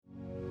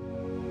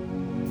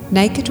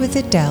Naked with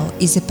Adele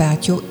is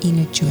about your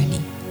inner journey,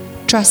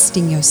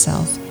 trusting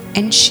yourself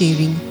and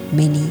sharing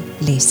many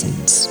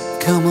lessons.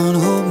 Come on,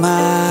 hold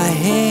my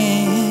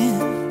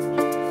hand.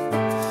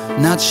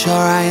 Not sure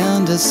I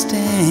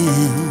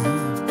understand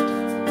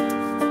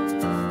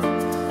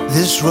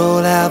this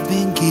road I've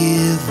been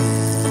given,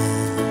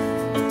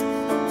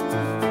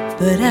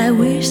 but I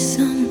wish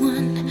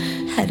someone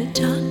had to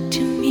talk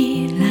to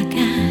me like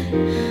I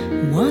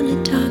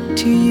wanna talk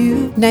to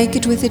you.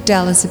 Naked with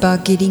Adele is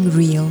about getting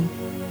real.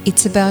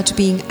 It's about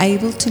being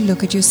able to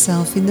look at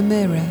yourself in the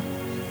mirror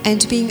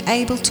and being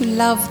able to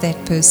love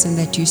that person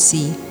that you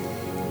see.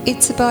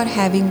 It's about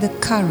having the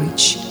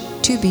courage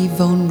to be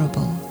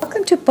vulnerable.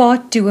 Welcome to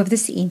part 2 of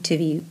this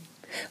interview.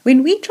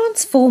 When we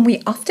transform,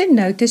 we often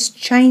notice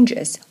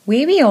changes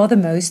where we are the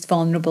most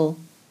vulnerable,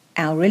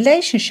 our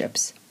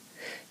relationships.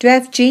 To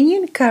have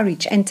genuine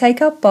courage and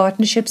take our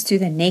partnerships to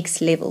the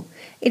next level,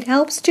 it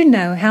helps to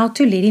know how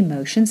to let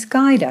emotions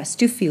guide us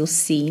to feel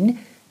seen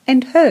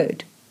and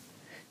heard.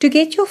 To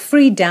get your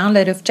free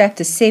download of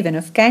Chapter 7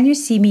 of Can You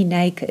See Me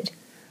Naked,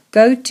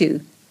 go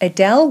to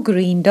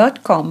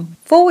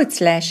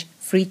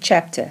adelgreen.com/free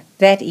chapter.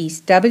 That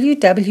is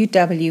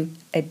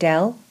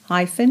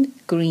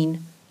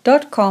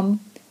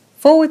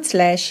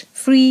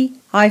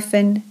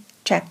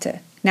www.adele-green.com/free-chapter.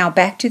 Now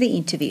back to the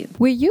interview.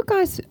 Were you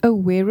guys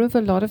aware of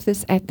a lot of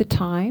this at the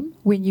time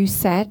when you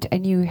sat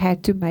and you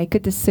had to make a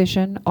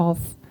decision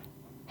of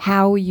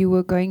how you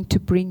were going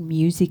to bring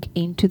music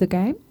into the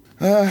game?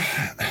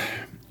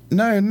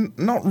 No,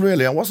 not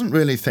really. I wasn't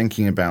really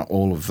thinking about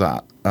all of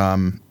that.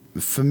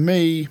 For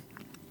me,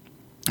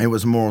 it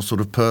was more a sort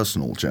of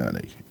personal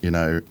journey. You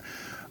know,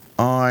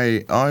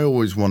 I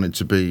always wanted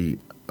to be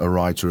a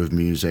writer of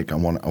music. I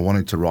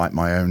wanted to write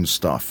my own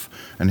stuff.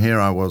 And here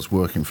I was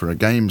working for a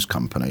games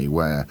company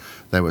where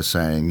they were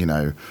saying, you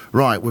know,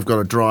 right, we've got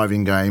a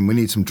driving game, we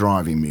need some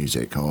driving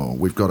music. Or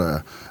we've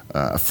got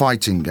a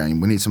fighting game,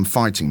 we need some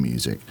fighting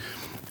music.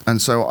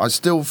 And so I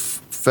still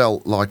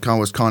felt like I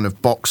was kind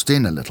of boxed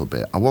in a little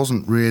bit. I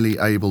wasn't really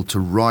able to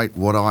write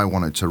what I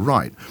wanted to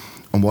write.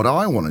 And what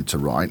I wanted to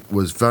write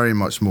was very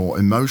much more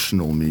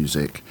emotional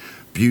music,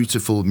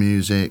 beautiful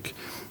music,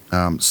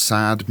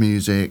 sad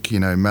music, you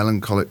know,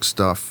 melancholic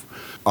stuff.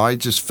 I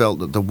just felt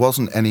that there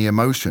wasn't any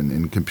emotion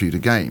in computer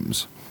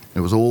games.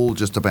 It was all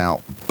just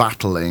about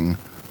battling,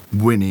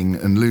 winning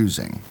and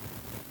losing.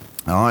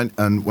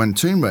 And when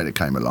Tomb Raider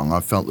came along, I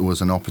felt there was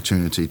an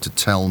opportunity to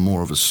tell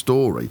more of a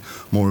story,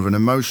 more of an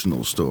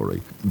emotional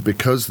story.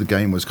 Because the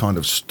game was kind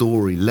of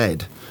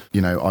story-led,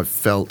 you know, I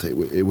felt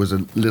it was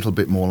a little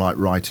bit more like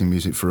writing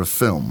music for a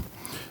film.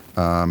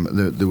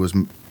 There was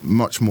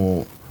much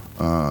more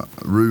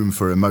room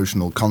for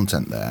emotional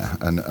content there,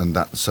 and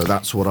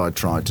that's what I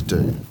tried to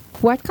do.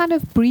 What kind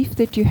of brief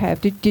did you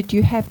have? Did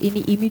you have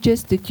any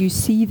images? Did you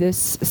see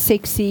this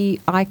sexy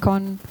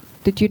icon?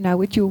 Did you know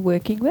what you were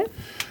working with?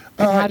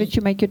 And how did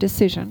you make your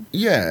decision?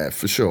 Yeah,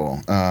 for sure.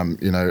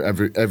 You know,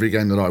 every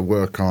game that I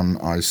work on,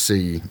 I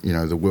see, you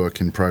know, the work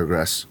in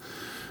progress,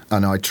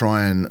 and I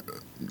try and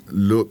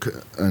look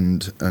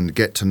and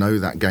get to know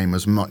that game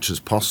as much as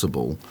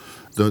possible.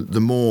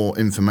 The more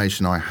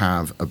information I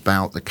have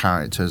about the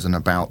characters and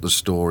about the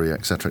story,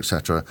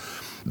 etc.,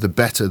 the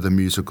better the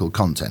musical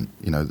content.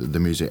 You know, the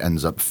music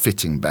ends up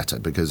fitting better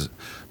because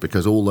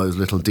all those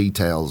little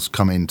details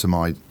come into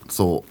my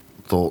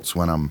thoughts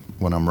when I'm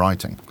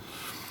writing.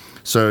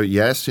 So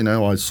yes, you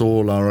know, I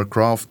saw Lara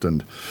Croft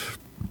and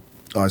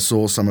I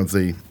saw some of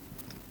the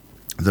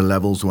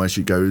levels where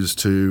she goes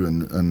to,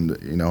 and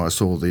you know, I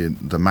saw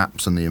the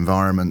maps and the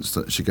environments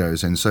that she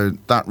goes in. So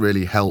that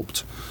really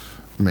helped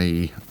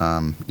me,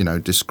 you know,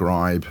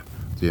 describe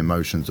the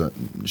emotions that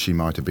she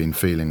might have been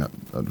feeling at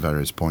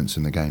various points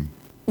in the game.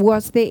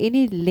 Was there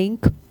any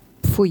link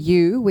for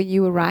you when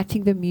you were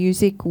writing the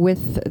music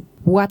with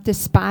what the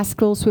Spice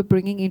Girls were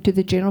bringing into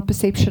the general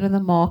perception of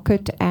the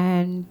market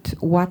and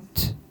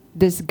what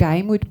this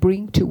game would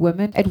bring to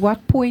women? At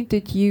what point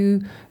did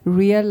you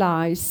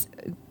realize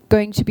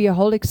going to be a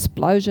whole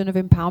explosion of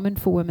empowerment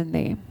for women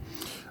there?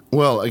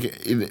 Well,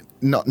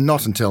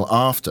 not until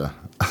after,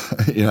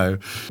 you know,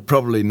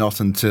 probably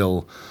not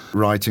until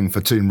writing for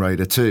Tomb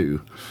Raider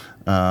 2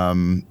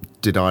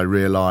 did I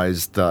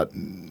realize that,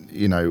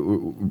 you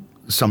know,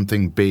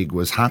 something big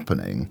was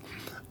happening.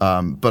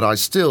 But I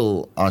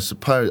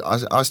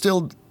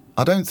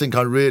don't think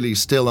I really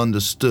still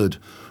understood,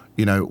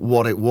 you know,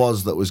 what it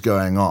was that was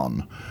going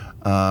on.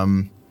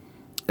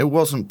 It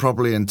wasn't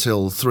probably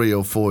until 3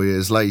 or 4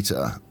 years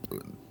later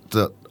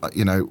that,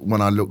 you know,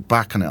 when I look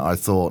back on it, I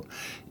thought,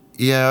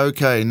 yeah,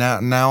 okay,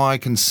 now I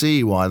can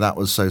see why that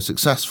was so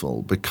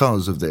successful,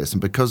 because of this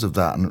and because of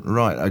that. And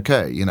right,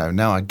 okay, you know,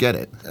 now I get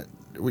it.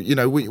 You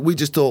know, we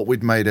just thought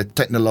we'd made a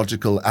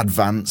technological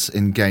advance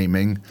in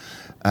gaming,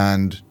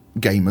 and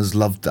gamers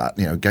loved that.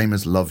 You know,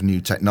 gamers love new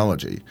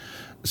technology.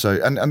 So,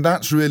 and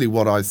that's really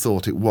what I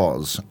thought it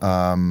was,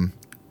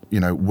 you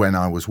know, when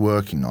I was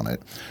working on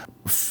it.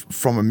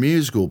 From a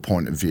musical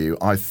point of view,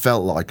 I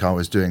felt like I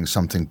was doing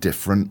something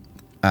different,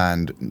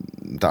 and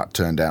that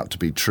turned out to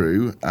be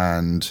true.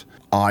 And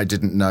I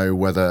didn't know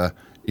whether,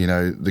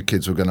 the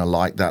kids were going to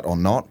like that or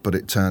not, but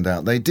it turned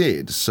out they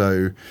did.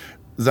 So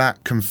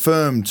that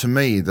confirmed to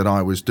me that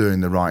I was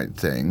doing the right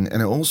thing.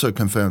 And it also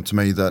confirmed to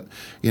me that,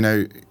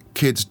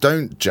 kids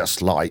don't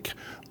just like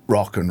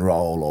rock and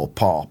roll or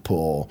pop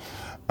or,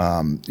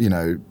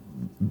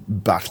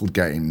 battle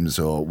games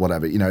or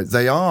whatever.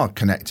 They are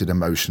connected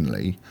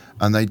emotionally,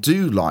 and they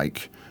do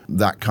like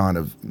that kind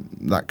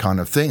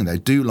of thing. They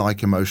do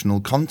like emotional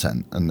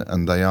content,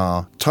 and they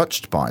are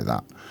touched by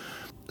that.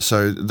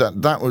 So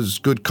that was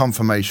good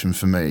confirmation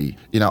for me.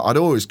 I'd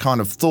always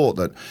kind of thought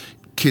that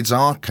kids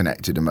are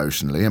connected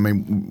emotionally. I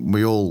mean,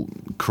 we all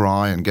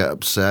cry and get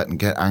upset and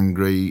get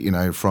angry,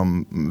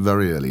 from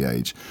very early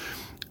age.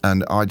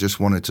 And I just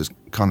wanted to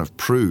kind of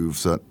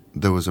prove that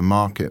there was a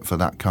market for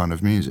that kind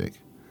of music.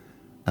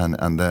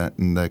 And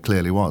there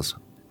clearly was.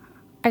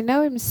 I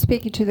know I'm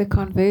speaking to the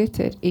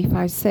converted if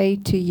I say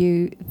to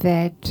you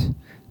that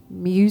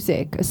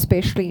music,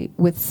 especially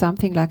with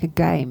something like a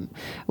game,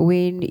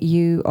 when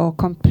you are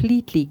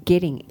completely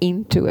getting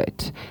into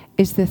it,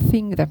 is the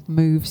thing that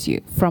moves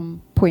you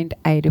from point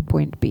A to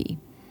point B.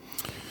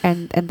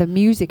 And the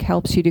music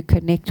helps you to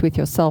connect with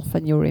yourself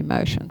and your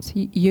emotions.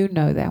 You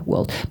know that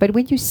world. But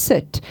when you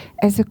sit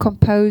as a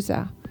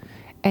composer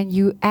and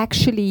you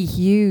actually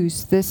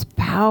use this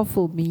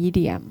powerful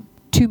medium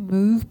to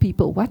move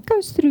people, what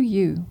goes through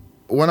you?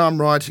 When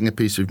I'm writing a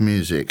piece of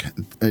music,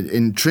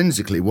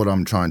 intrinsically what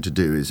I'm trying to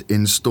do is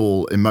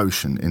install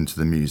emotion into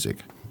the music.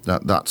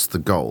 That's the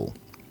goal.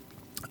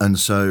 And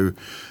so,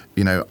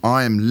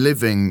 I am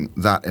living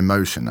that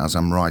emotion as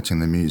I'm writing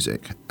the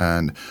music.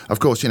 And of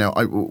course,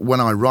 when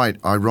I write,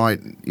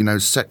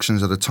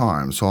 sections at a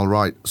time. So I'll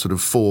write sort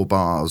of 4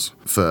 bars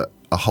for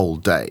a whole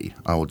day.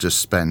 I will just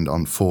spend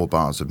on 4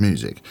 bars of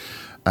music.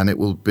 And it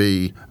will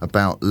be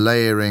about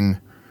layering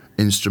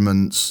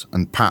instruments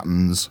and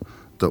patterns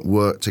that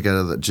work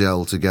together, that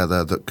gel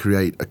together, that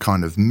create a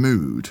kind of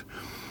mood.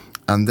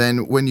 And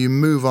then when you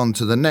move on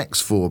to the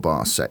next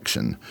 4-bar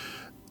section,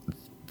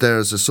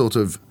 there's a sort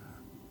of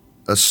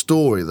a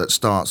story that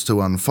starts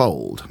to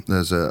unfold.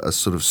 There's a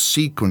sort of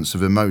sequence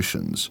of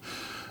emotions.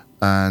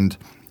 And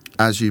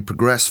as you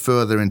progress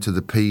further into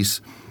the piece,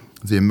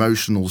 the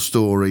emotional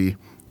story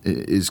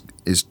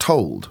is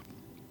told.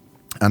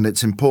 And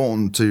it's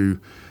important to,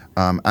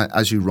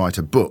 as you write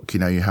a book,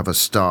 you have a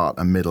start,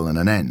 a middle, and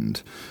an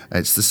end.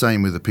 It's the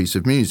same with a piece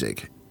of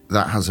music.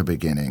 That has a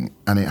beginning,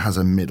 and it has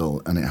a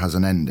middle, and it has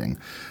an ending.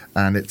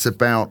 And it's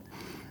about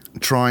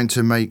trying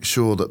to make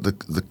sure that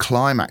the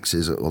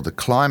climaxes, or the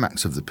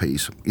climax of the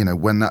piece,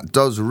 when that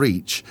does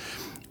reach,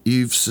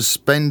 you've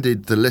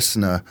suspended the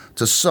listener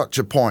to such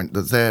a point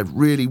that they're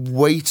really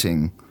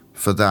waiting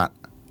for that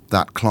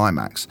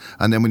climax.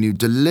 And then when you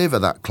deliver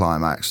that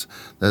climax,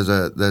 there's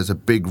a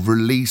big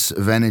release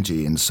of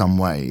energy in some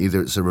way.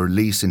 Either it's a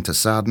release into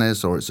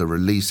sadness or it's a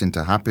release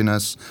into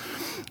happiness.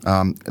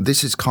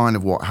 This is kind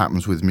of what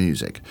happens with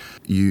music.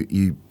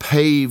 You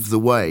pave the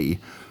way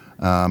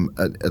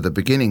at the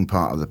beginning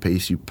part of the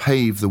piece. You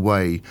pave the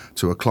way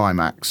to a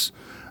climax,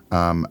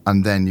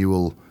 and then you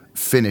will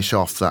finish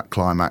off that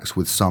climax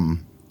with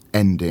some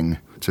ending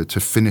to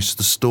finish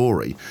the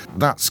story.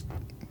 That's,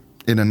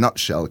 in a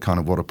nutshell, kind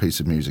of what a piece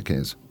of music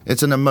is.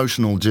 It's an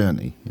emotional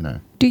journey,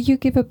 Do you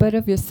give a bit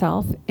of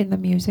yourself in the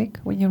music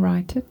when you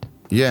write it?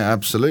 Yeah,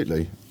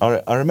 absolutely.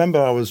 I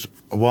remember I was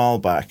a while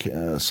back,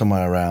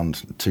 somewhere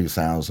around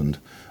 2000,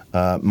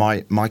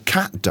 my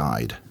cat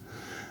died.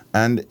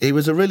 And he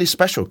was a really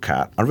special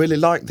cat. I really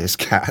liked this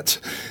cat.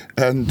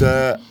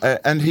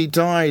 And he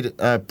died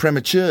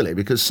prematurely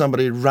because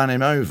somebody ran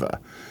him over.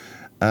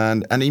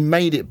 And he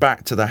made it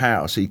back to the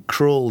house. He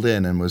crawled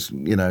in and was,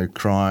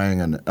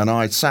 crying. And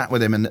I sat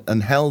with him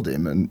and held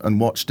him and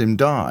watched him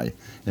die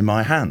in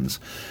my hands.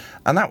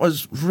 And that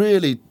was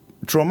really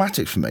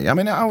traumatic for me. I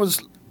mean, I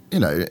was,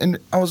 I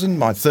was in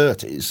my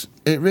 30s.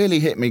 It really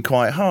hit me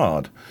quite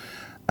hard.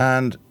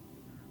 And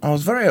I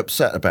was very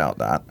upset about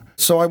that.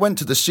 So I went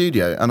to the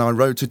studio and I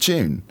wrote a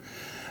tune.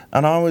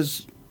 And I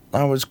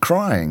was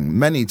crying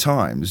many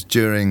times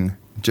during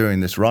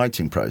this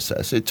writing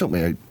process. It took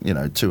me,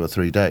 2 or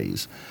 3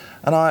 days.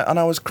 And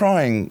I was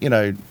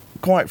crying,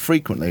 quite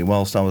frequently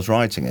whilst I was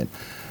writing it.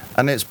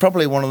 And it's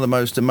probably one of the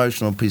most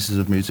emotional pieces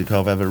of music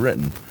I've ever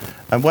written.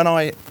 And when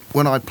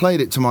I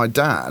played it to my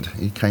dad,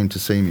 he came to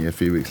see me a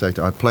few weeks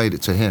later, I played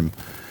it to him.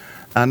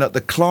 And at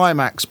the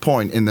climax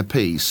point in the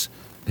piece,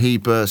 he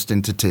burst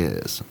into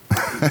tears.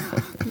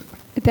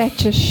 That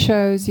just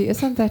shows you,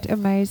 isn't that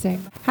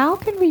amazing? How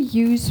can we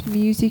use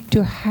music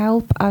to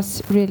help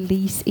us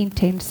release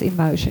intense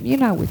emotion?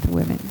 With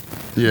women.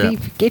 Yeah. We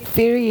get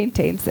very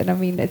intense, and I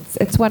mean,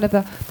 it's one of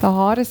the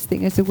hardest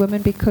thing as a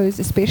woman, because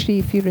especially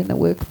if you're in the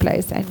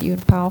workplace and you're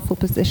in a powerful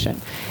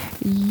position,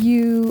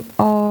 you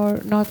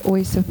are not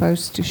always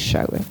supposed to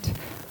show it.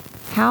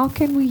 How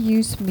can we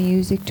use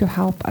music to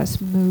help us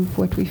move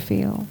what we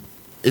feel?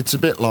 It's a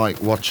bit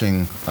like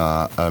watching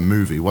a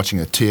movie, watching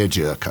a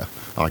tearjerker,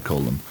 I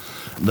call them.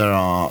 There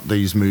are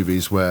these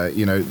movies where,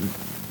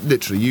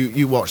 literally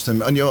you watch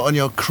them and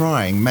you're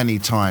crying many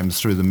times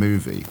through the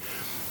movie.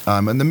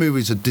 And the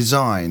movies are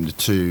designed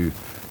to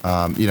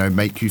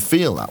make you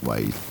feel that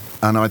way.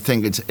 And I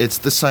think it's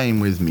the same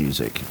with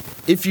music.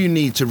 If you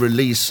need to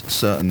release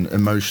certain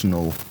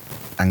emotional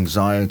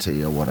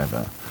anxiety or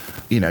whatever,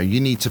 you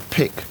need to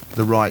pick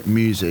the right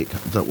music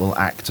that will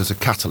act as a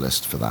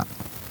catalyst for that.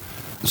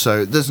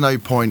 So there's no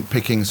point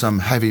picking some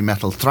heavy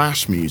metal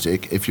thrash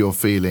music if you're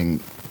feeling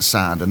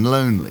sad and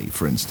lonely,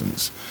 for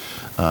instance.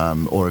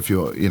 Or if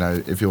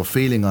you're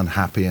feeling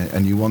unhappy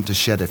and you want to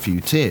shed a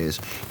few tears,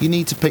 you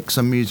need to pick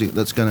some music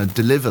that's going to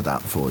deliver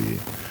that for you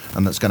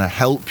and that's going to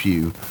help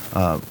you,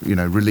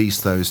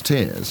 release those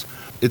tears.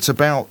 It's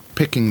about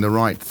picking the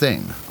right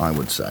thing, I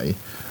would say.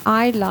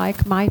 I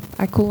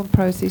call them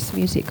process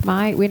music.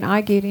 When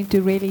I get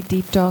into really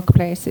deep, dark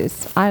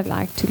places, I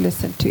like to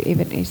listen to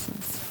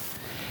Evanescence.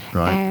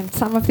 Right. And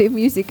some of their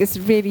music is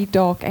really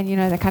dark and,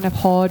 they're kind of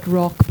hard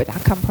rock, but I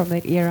come from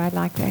that era. I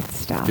like that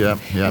stuff. Yeah.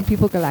 And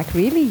people go like,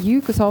 really, you?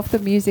 Because half the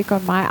music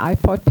on my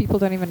iPod, people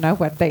don't even know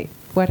what it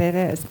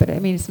is. But,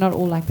 it's not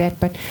all like that.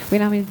 But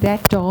when I'm in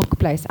that dark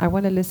place, I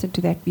want to listen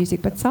to that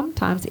music. But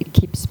sometimes it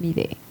keeps me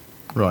there.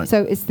 Right.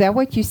 So is that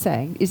what you're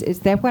saying? Is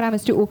that what I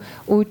must do?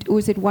 Or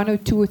is it one or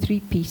two or three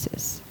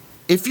pieces?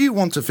 If you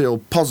want to feel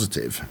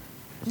positive,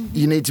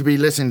 you need to be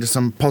listening to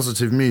some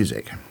positive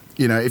music.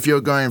 If you're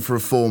going for a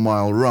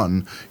 4-mile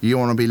run, you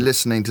want to be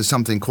listening to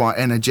something quite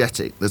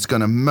energetic that's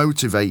going to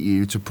motivate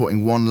you to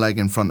putting one leg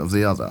in front of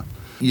the other.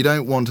 You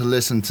don't want to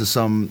listen to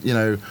some,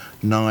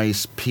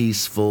 nice,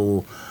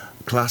 peaceful,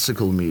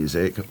 classical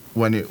music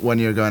when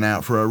you're going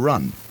out for a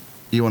run.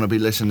 You want to be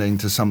listening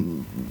to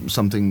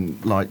something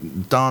like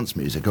dance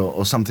music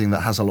or something that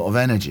has a lot of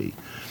energy.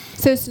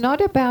 So it's not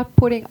about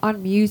putting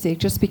on music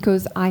just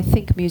because I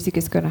think music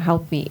is going to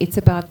help me. It's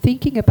about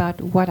thinking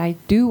about what I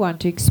do want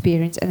to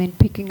experience and then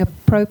picking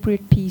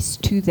appropriate piece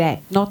to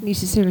that, not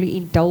necessarily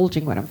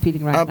indulging what I'm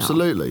feeling right now.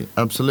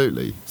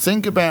 Absolutely.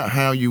 Think about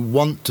how you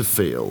want to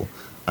feel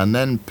and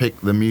then pick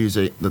the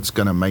music that's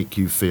going to make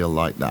you feel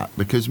like that.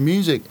 Because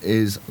music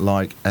is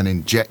like an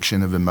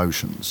injection of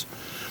emotions.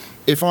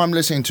 If I'm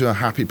listening to a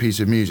happy piece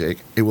of music,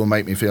 it will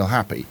make me feel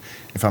happy.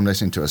 If I'm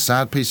listening to a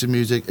sad piece of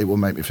music, it will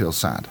make me feel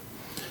sad.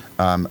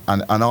 And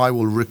I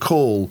will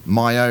recall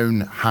my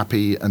own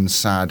happy and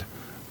sad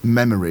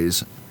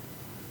memories.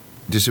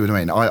 Do you see what I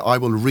mean? I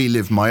will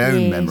relive my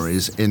own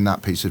memories in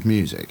that piece of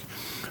music.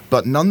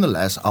 But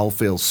nonetheless, I'll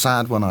feel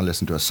sad when I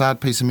listen to a sad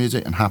piece of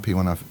music and happy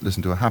when I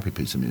listen to a happy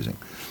piece of music.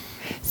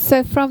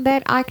 So from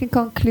that, I can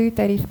conclude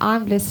that if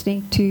I'm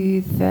listening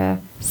to the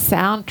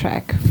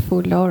soundtrack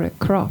for Lara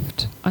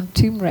Croft on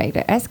Tomb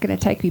Raider, that's going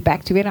to take me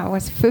back to when I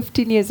was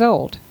 15 years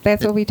old.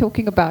 That's what we're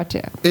talking about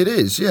here. It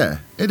is, yeah.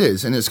 It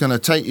is. And it's going to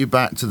take you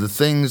back to the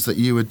things that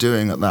you were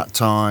doing at that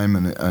time,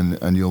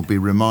 and you'll be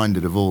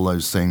reminded of all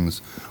those things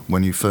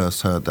when you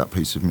first heard that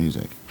piece of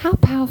music. How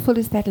powerful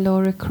is that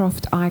Lara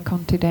Croft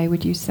icon today,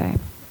 would you say?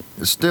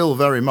 Still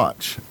very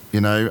much.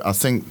 I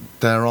think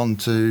they're on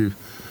to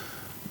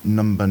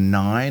number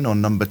 9 or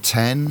number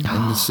 10 in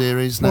the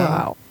series now.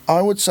 Wow.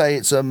 I would say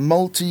it's a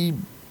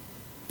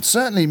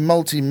certainly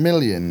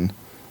multi-million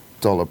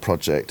dollar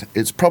project.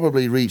 It's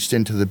probably reached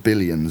into the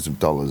billions of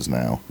dollars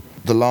now.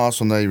 The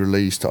last one they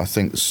released, I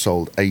think,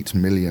 sold 8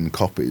 million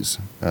copies,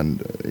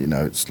 and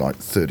it's like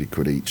 30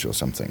 quid each or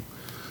something.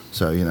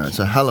 So it's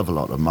a hell of a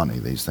lot of money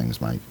these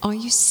things make. Are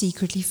you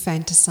secretly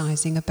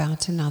fantasizing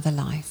about another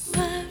life?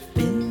 I've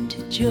been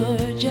to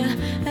Georgia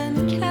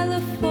and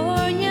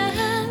California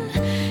and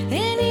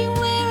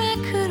anywhere I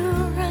could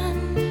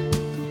run.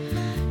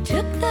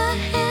 Took the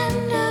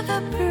hand of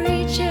a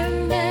preacher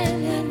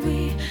man and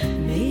we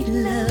made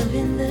love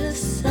in the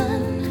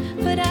sun.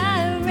 But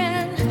I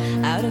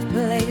ran out of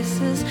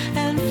places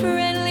and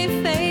friendly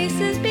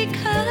faces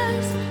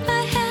because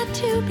I had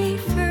to be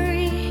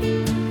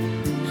free.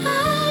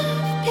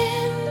 I've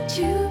been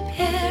to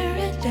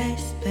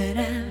paradise, but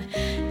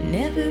I've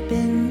never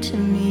been to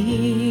me.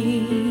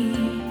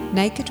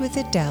 Naked with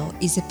Adele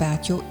is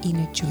about your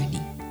inner journey,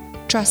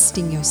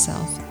 trusting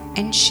yourself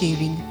and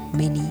sharing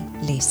many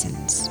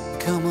lessons.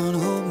 Come on,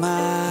 hold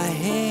my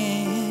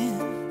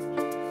hand.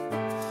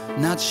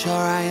 Not sure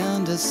I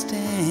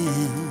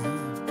understand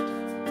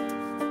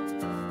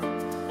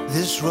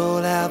this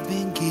road I've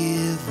been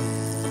given.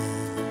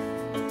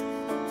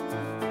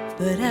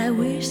 But I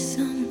wish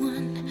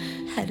someone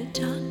had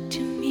talked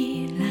to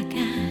me like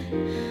I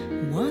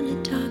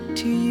wanna talk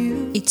to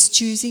you. It's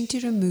choosing to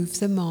remove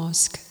the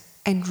mask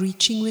and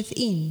reaching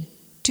within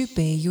to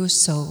bare your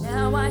soul.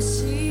 Now I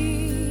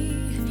see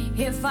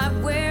if I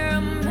wear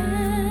a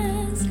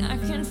mask, I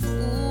can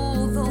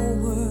fool the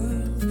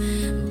world,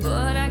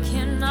 but I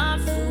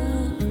cannot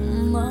fool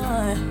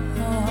my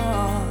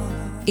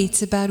heart.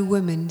 It's about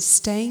women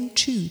staying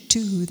true to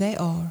who they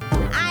are.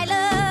 I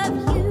love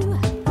you,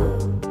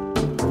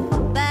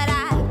 but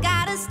I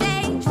gotta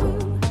stay true.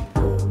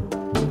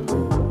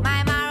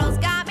 My morals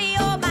got me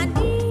on my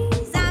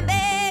knees, I'm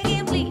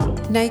begging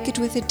please. Naked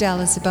with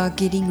Adele is about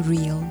getting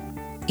real.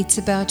 It's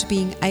about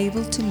being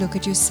able to look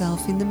at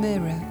yourself in the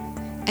mirror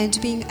and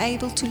being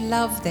able to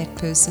love that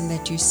person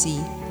that you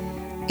see.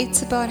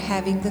 It's about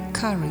having the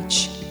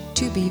courage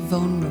to be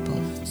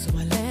vulnerable. So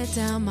I let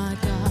down my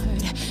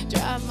guard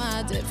drive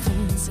my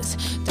differences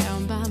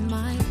down by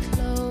my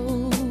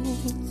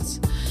clothes.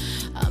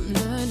 I'm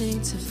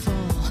learning to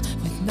fall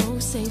with no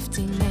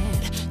safety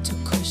net to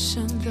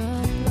cushion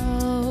the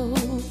blow.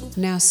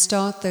 Now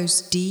start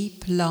those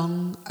deep,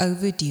 long,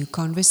 overdue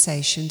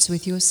conversations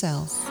with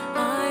yourself.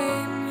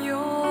 I'm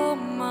your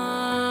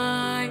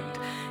mind,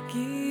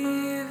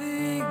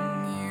 giving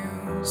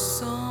you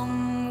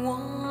someone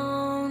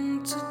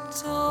to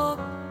talk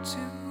to.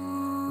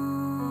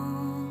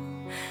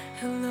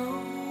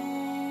 Hello.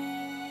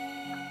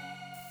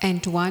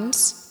 And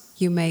once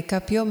you make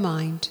up your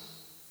mind,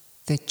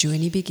 the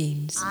journey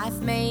begins.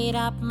 I've made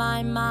up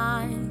my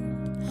mind.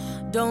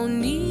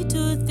 Don't need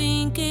to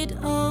think it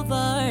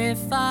over.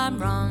 If I'm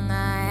wrong,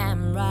 I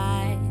am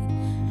right.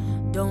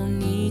 Don't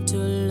need to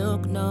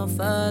look no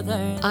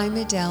further. I'm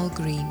Adele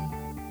Green,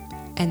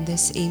 and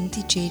this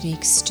empty chair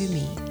next to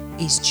me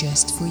is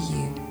just for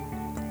you.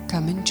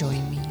 Come and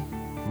join me.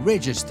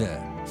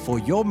 Register for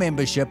your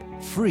membership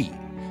free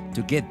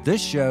to get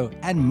this show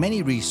and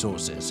many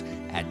resources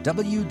at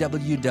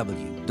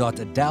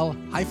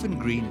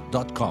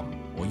www.adele-green.com,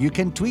 or you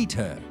can tweet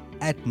her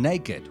at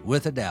Naked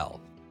with Adele.